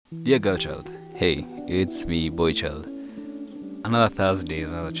Dear girl child, hey, it's me, boy child. Another Thursday is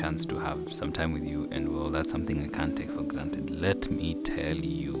another chance to have some time with you, and well, that's something I can't take for granted. Let me tell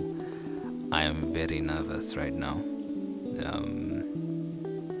you, I am very nervous right now.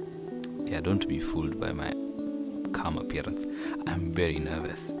 Yeah, don't be fooled by my calm appearance. I'm very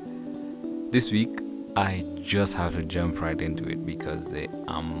nervous. This week, I just have to jump right into it because the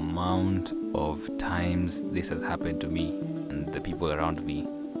amount of times this has happened to me and the people around me,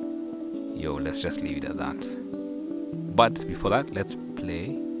 let's just leave it at that. But before that, let's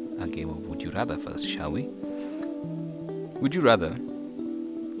play a game of Would You Rather first, shall we? Would you rather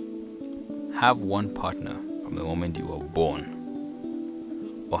have one partner from the moment you were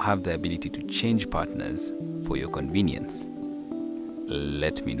born, or have the ability to change partners for your convenience?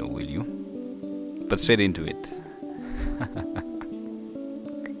 Let me know, will you? But straight into it.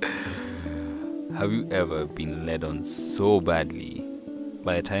 Have you ever been led on so badly?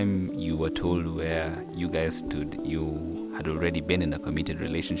 By the time you were told where you guys stood, you had already been in a committed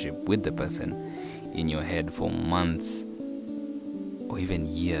relationship with the person in your head for months or even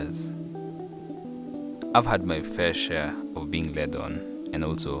years. I've had my fair share of being led on and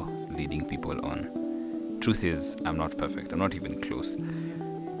also leading people on. Truth is, I'm not perfect. I'm not even close.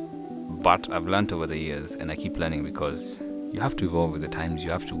 But I've learned over the years, and I keep learning because you have to evolve with the times.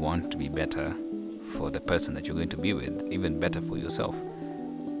 You have to want to be better for the person that you're going to be with, even better for yourself.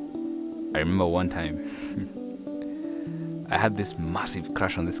 I remember one time I had this massive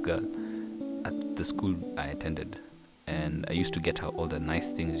crush on this girl at the school I attended, and I used to get her all the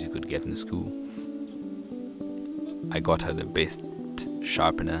nice things you could get in school. I got her the best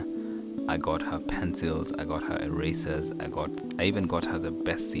sharpener, I got her pencils, I got her erasers, I even got her the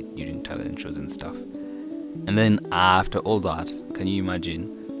best seat during talent shows and stuff. And then after all that, can you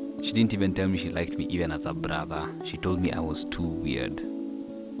imagine? She didn't even tell me she liked me even as a brother. She told me I was too weird.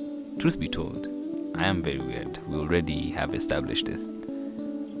 Truth be told, I am very weird. We already have established this.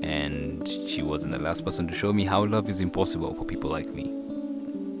 And she wasn't the last person to show me how love is impossible for people like me.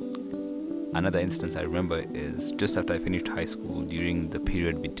 Another instance I remember is just after I finished high school, during the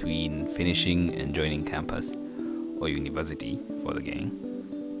period between finishing and joining campus or university for the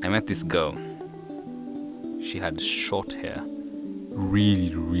gang, I met this girl. She had short hair,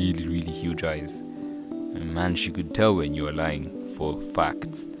 really, really, really huge eyes. And man, she could tell when you were lying for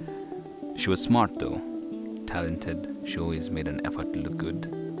facts. She was smart though, talented. She always made an effort to look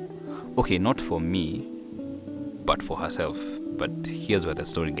good. Okay, not for me, but for herself. But here's where the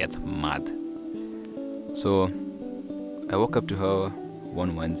story gets mad. So, I woke up to her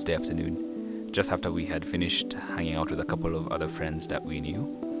one Wednesday afternoon, just after we had finished hanging out with a couple of other friends that we knew.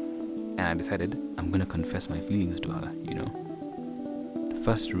 And I decided I'm gonna confess my feelings to her, The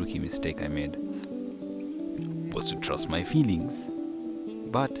first rookie mistake I made was to trust my feelings.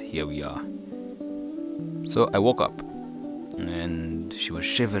 But here we are. So I woke up and she was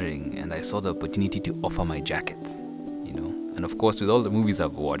shivering, and I saw the opportunity to offer my jacket, And of course, with all the movies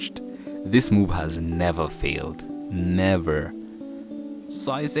I've watched, this move has never failed. Never.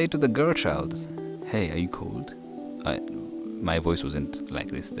 So I say to the girl child, "Hey, are you cold?" My voice wasn't like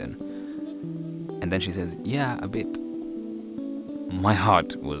this then. And then she says, "Yeah, a bit." My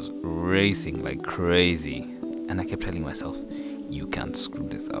heart was racing like crazy, and I kept telling myself, "You can't screw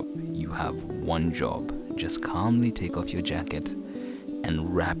this up. You have one job. Just calmly take off your jacket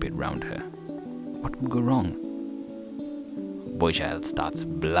and wrap it round her. What could go wrong?" Boy child starts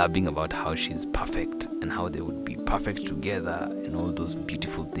blabbing about how she's perfect and how they would be perfect together and all those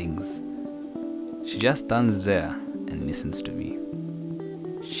beautiful things. She just stands there and listens to me.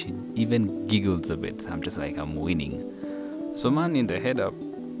 She even giggles a bit. I'm just like, I'm winning. So man in the head up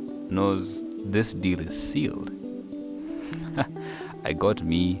knows this deal is sealed. I got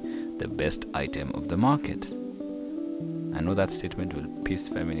me the best item of the market. I know that statement will piss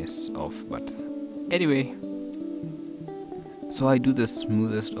feminists off, but anyway. So I do the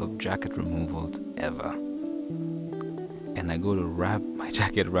smoothest of jacket removals ever. And I go to wrap my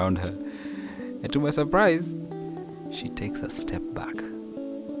jacket around her. And to my surprise, she takes a step back.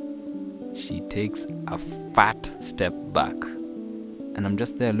 She takes a fat step back. And I'm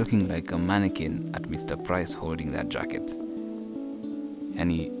just there looking like a mannequin at Mr. Price holding that jacket. And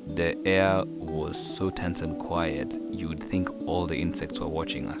the air was so tense and quiet, you would think all the insects were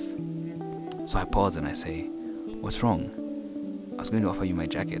watching us. So I pause and I say, "What's wrong? I was going to offer you my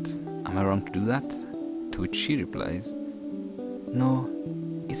jacket. Am I wrong to do that?" To which she replies, "No,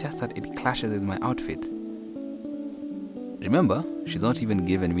 it's just that it clashes with my outfit." Remember, she's not even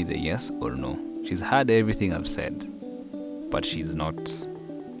given me the yes or no. She's heard everything I've said, but she's not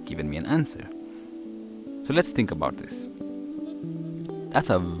given me an answer. So let's think about this. That's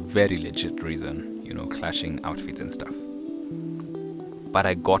a very legit reason, clashing outfits and stuff. But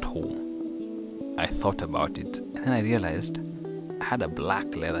I got home, I thought about it, and then I realized I had a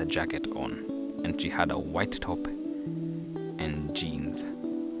black leather jacket on, and she had a white top and jeans.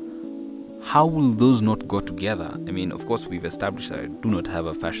 How will those not go together? I mean, of course, we've established that I do not have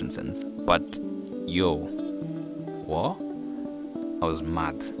a fashion sense, but what? I was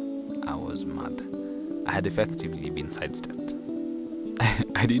mad. I had effectively been sidestepped.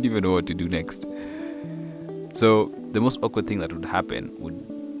 I didn't even know what to do next. So the most awkward thing that would happen would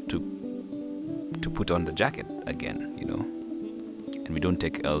to put on the jacket again, And we don't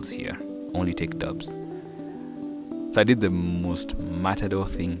take L's here, only take dubs. So I did the most matador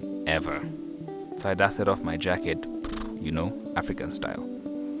thing ever. So I dusted off my jacket, African style.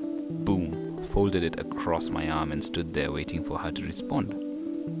 Boom, folded it across my arm and stood there waiting for her to respond.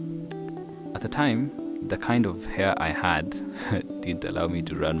 At the time, the kind of hair I had didn't allow me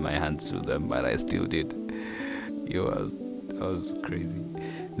to run my hands through them, but I still did. I was crazy.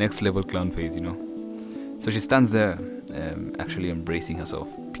 Next level clown face, So she stands there, actually embracing herself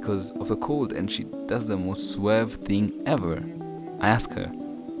because of the cold, and she does the most swerve thing ever. I ask her,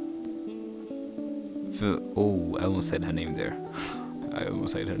 I almost said her name there.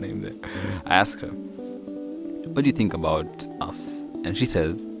 I ask her, what do you think about us? And she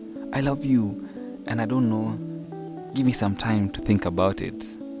says, I love you, and I don't know, give me some time to think about it.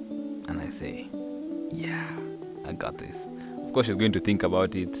 And I say, yeah, I got this. Of course, she's going to think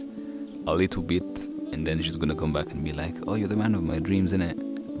about it a little bit, and then she's going to come back and be like, oh, you're the man of my dreams, innit?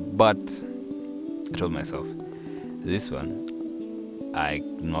 But I told myself, this one,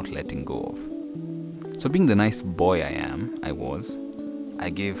 I'm not letting go of. So being the nice boy I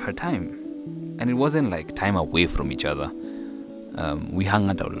gave her time. And it wasn't like time away from each other. We hung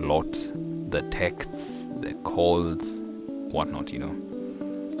out a lot. The texts, the calls, whatnot,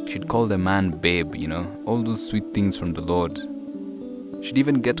 She'd call the man babe, all those sweet things from the Lord. She'd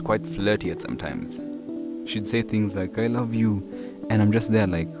even get quite flirty at sometimes. She'd say things like, I love you. And I'm just there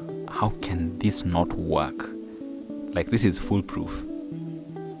like, how can this not work? Like, this is foolproof.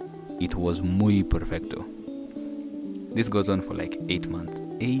 It was muy perfecto. This goes on for like 8 months.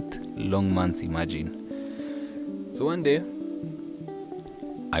 8 long months, imagine. So one day,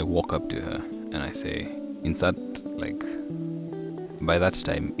 I walk up to her and I say, by that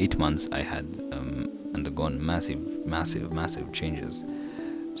time, 8 months, I had undergone massive changes.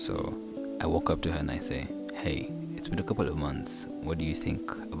 So I walk up to her and I say, hey, it's been a couple of months. What do you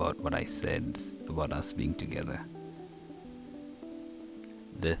think about what I said about us being together?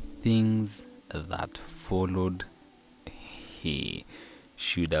 The things that followed, he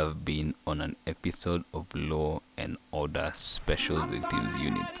should have been on an episode of Law and Order Special Victims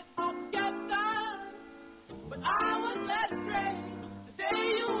Unit.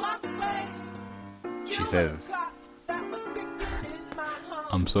 She says,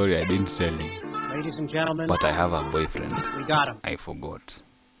 I'm sorry I didn't tell you. Ladies and gentlemen, but I have a boyfriend. We got him. I forgot.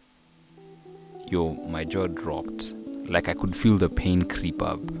 My jaw dropped. Like I could feel the pain creep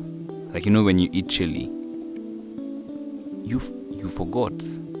up. Like when you eat chili. You forgot.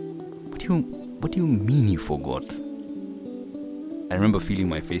 What do you mean you forgot? I remember feeling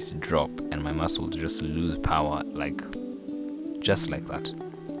my face drop and my muscles just lose power, just like that.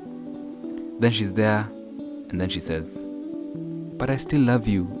 Then she's there, and then she says, but I still love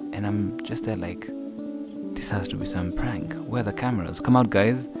you. And I'm just there like, this has to be some prank. Where are the cameras? Come out,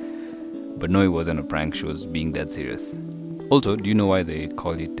 guys. But no, it wasn't a prank. She was being dead serious. Also, do you know why they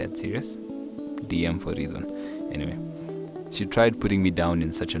call it dead serious? DM for a reason. Anyway, she tried putting me down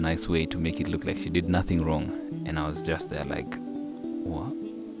in such a nice way to make it look like she did nothing wrong. And I was just there like, what?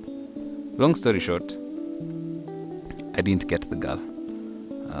 Long story short, I didn't get the girl.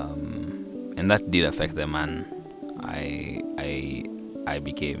 And that did affect the man I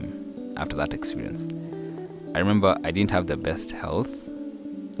became after that experience. I remember I didn't have the best health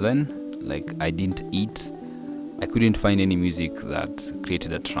then. I didn't eat. I couldn't find any music that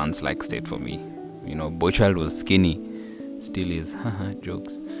created a trance-like state for me. Boy Child was skinny. Still is. Haha,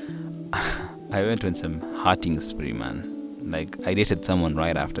 jokes. I went on some hearting spree, man. I dated someone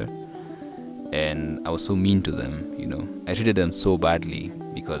right after. And I was so mean to them, I treated them so badly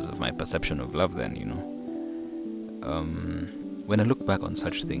because of my perception of love then, When I look back on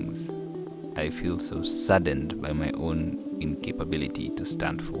such things, I feel so saddened by my own incapability to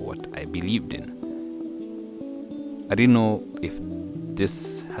stand for what I believed in. I didn't know if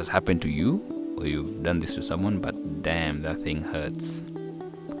this has happened to you or you've done this to someone, but damn, that thing hurts.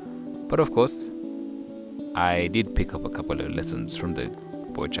 But of course, I did pick up a couple of lessons from the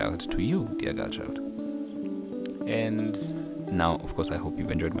boy child to you, dear girl child. And Now, of course, I hope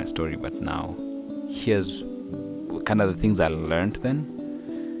you've enjoyed my story, but now here's kind of the things I learned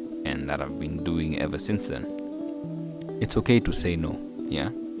then and that I've been doing ever since then. It's okay to say no, yeah?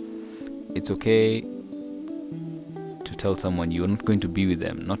 It's okay to tell someone you're not going to be with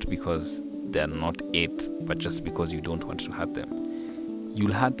them, not because they're not it, but just because you don't want to hurt them.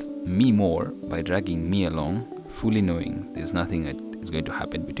 You'll hurt me more by dragging me along, fully knowing there's nothing that is going to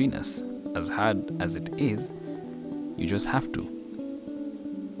happen between us. As hard as it is, you just have to.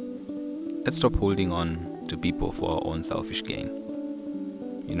 Let's stop holding on to people for our own selfish gain.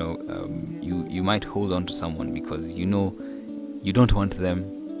 You might hold on to someone because you know you don't want them,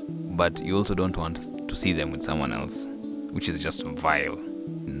 but you also don't want to see them with someone else, which is just vile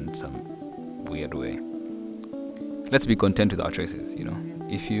in some weird way. Let's be content with our choices,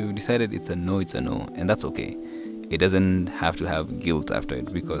 If you decided it's a no, and that's okay. It doesn't have to have guilt after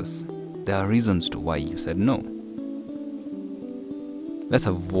it because there are reasons to why you said no. Let's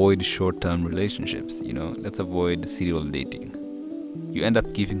avoid short-term relationships, Let's avoid serial dating. You end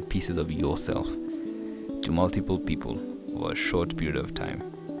up giving pieces of yourself to multiple people over a short period of time.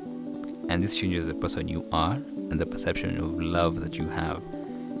 And this changes the person you are and the perception of love that you have.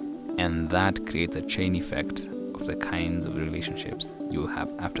 And that creates a chain effect of the kinds of relationships you'll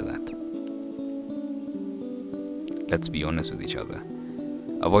have after that. Let's be honest with each other.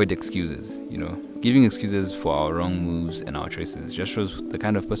 Avoid excuses, Giving excuses for our wrong moves and our choices just shows the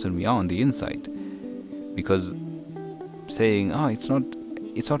kind of person we are on the inside. Because saying, it's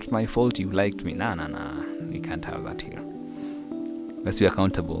not my fault you liked me. Nah. We can't have that here. Let's be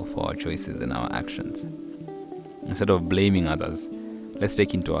accountable for our choices and our actions. Instead of blaming others, let's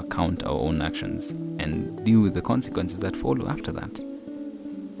take into account our own actions and deal with the consequences that follow after that.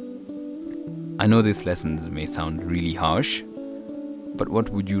 I know these lessons may sound really harsh, but what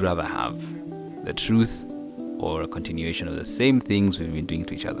would you rather have? The truth or a continuation of the same things we've been doing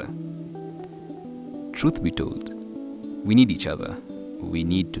to each other? Truth be told, we need each other. We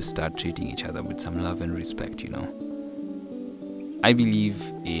need to start treating each other with some love and respect, I believe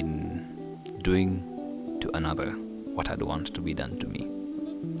in doing to another what I'd want to be done to me.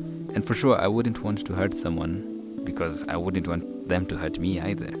 And for sure, I wouldn't want to hurt someone because I wouldn't want them to hurt me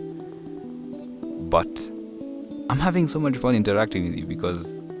either. But I'm having so much fun interacting with you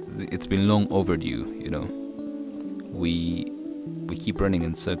because it's been long overdue, We keep running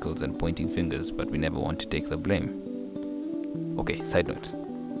in circles and pointing fingers, but we never want to take the blame. Okay, side note.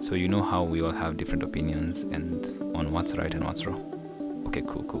 So you know how we all have different opinions and on what's right and what's wrong? Okay,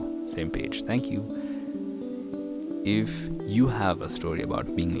 cool. Same page. Thank you. If you have a story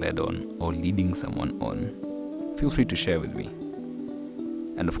about being led on or leading someone on, feel free to share with me.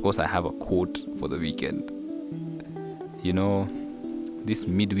 And of course, I have a quote for the weekend. This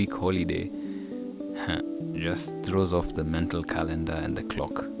midweek holiday just throws off the mental calendar and the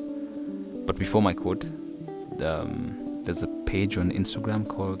clock. But before my quote, there's a page on Instagram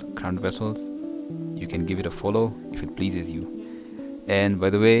called Crown Vessels. You can give it a follow if it pleases you. And by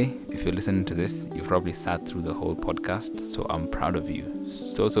the way, if you're listening to this, you've probably sat through the whole podcast, so I'm proud of you.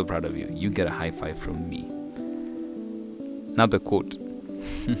 So proud of you. You get a high five from me. Now the quote.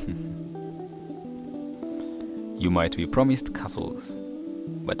 You might be promised castles,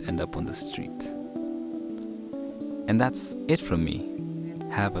 but end up on the street. And that's it from me.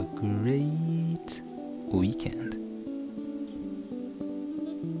 Have a great weekend.